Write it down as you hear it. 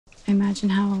imagine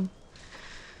how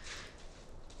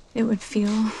it would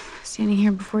feel standing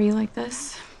here before you like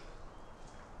this.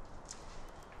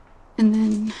 And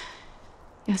then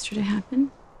yesterday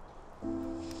happened.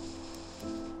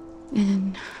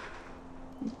 And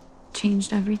it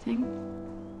changed everything.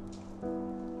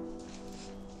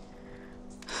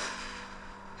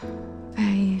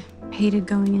 I hated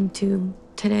going into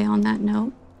today on that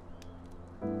note.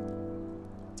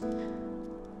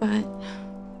 But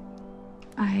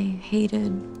I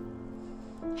hated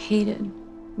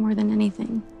more than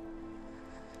anything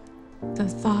the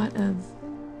thought of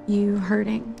you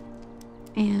hurting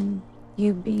and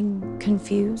you being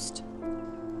confused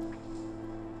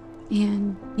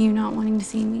and you not wanting to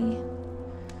see me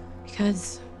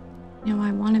because, you know,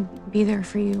 I want to be there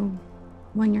for you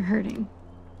when you're hurting.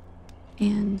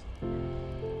 And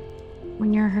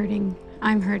when you're hurting,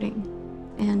 I'm hurting.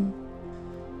 And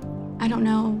I don't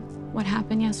know what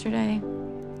happened yesterday,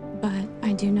 but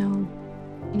I do know,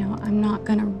 you know, I'm not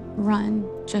gonna run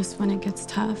just when it gets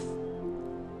tough.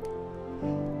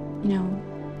 You know,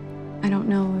 I don't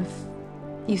know if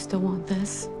you still want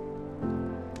this,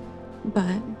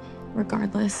 but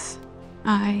regardless,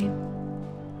 I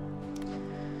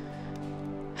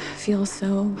feel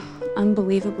so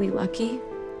unbelievably lucky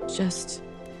just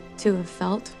to have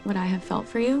felt what I have felt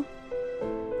for you.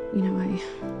 You know,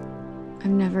 I've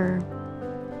never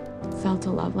felt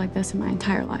a love like this in my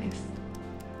entire life.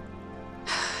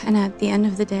 And at the end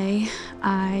of the day,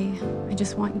 I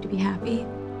just want you to be happy.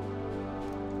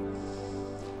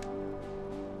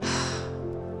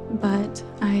 But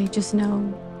I just know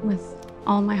with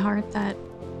all my heart that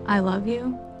I love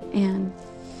you and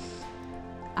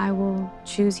I will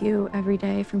choose you every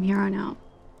day from here on out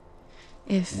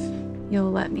if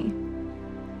you'll let me.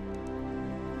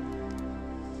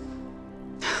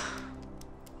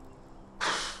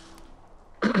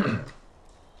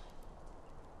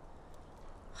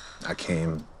 I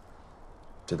came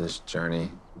to this journey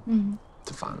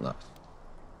to find love.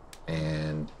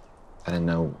 And I didn't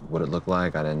know what it looked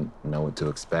like. I didn't know what to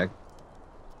expect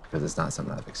because it's not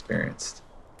something I've experienced.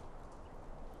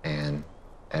 And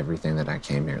everything that I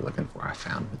came here looking for, I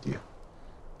found with you.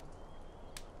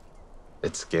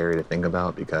 It's scary to think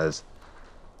about because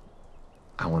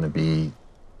I want to be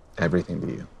everything to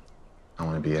you. I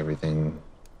want to be everything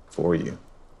for you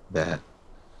that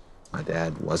my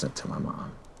dad wasn't to my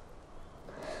mom.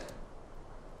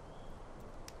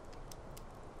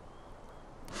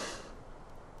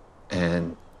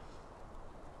 And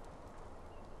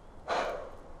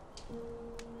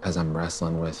as I'm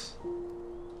wrestling with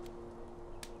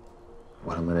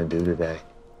what I'm gonna do today,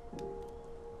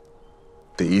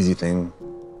 the easy thing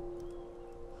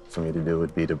for me to do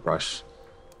would be to brush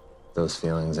those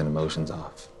feelings and emotions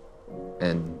off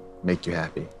and make you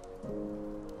happy.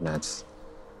 And that's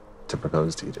to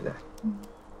propose to you today.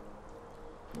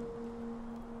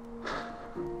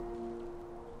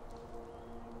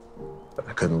 But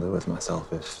I couldn't live with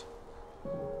myself if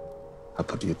I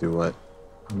put you through what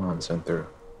my mom's been through.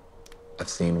 I've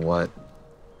seen what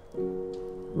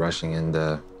rushing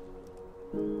into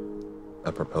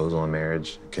a proposal and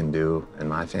marriage can do in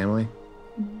my family,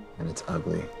 and it's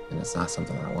ugly, and it's not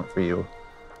something that I want for you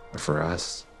or for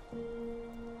us.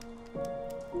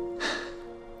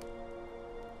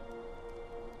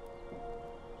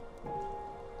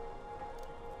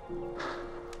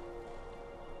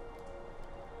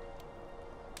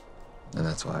 And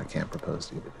that's why I can't propose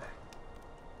to you today.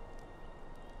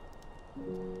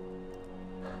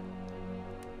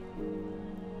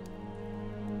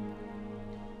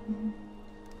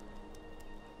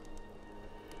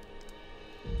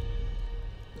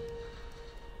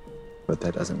 But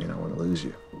that doesn't mean I want to lose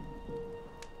you.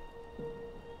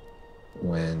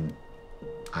 When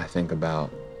I think about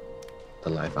the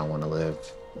life I want to live,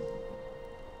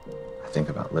 I think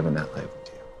about living that life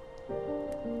with you.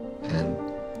 And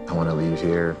I want to leave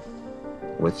here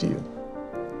with you.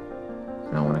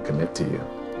 And I want to commit to you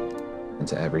and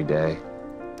to every day,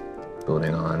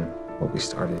 building on what we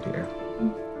started here.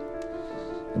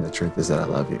 And the truth is that I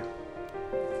love you.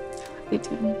 Me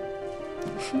too.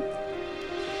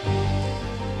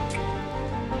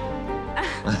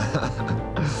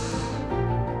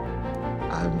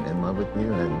 I'm in love with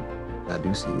you, and I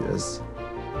do see you as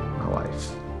my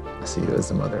wife. I see you as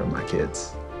the mother of my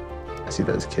kids. I see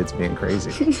those kids being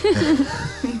crazy.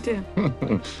 Me too.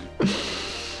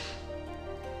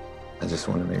 I just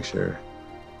want to make sure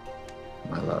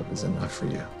my love is enough for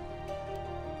you.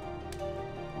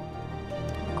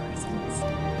 Of course it is.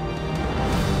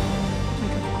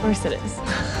 Like, of course it is.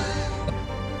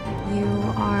 You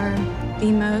are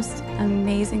the most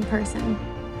amazing person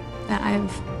that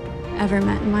I've ever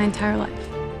met in my entire life.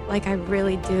 Like, I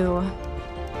really do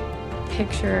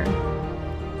picture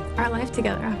our life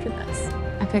together after this.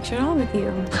 I picture it all with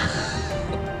you.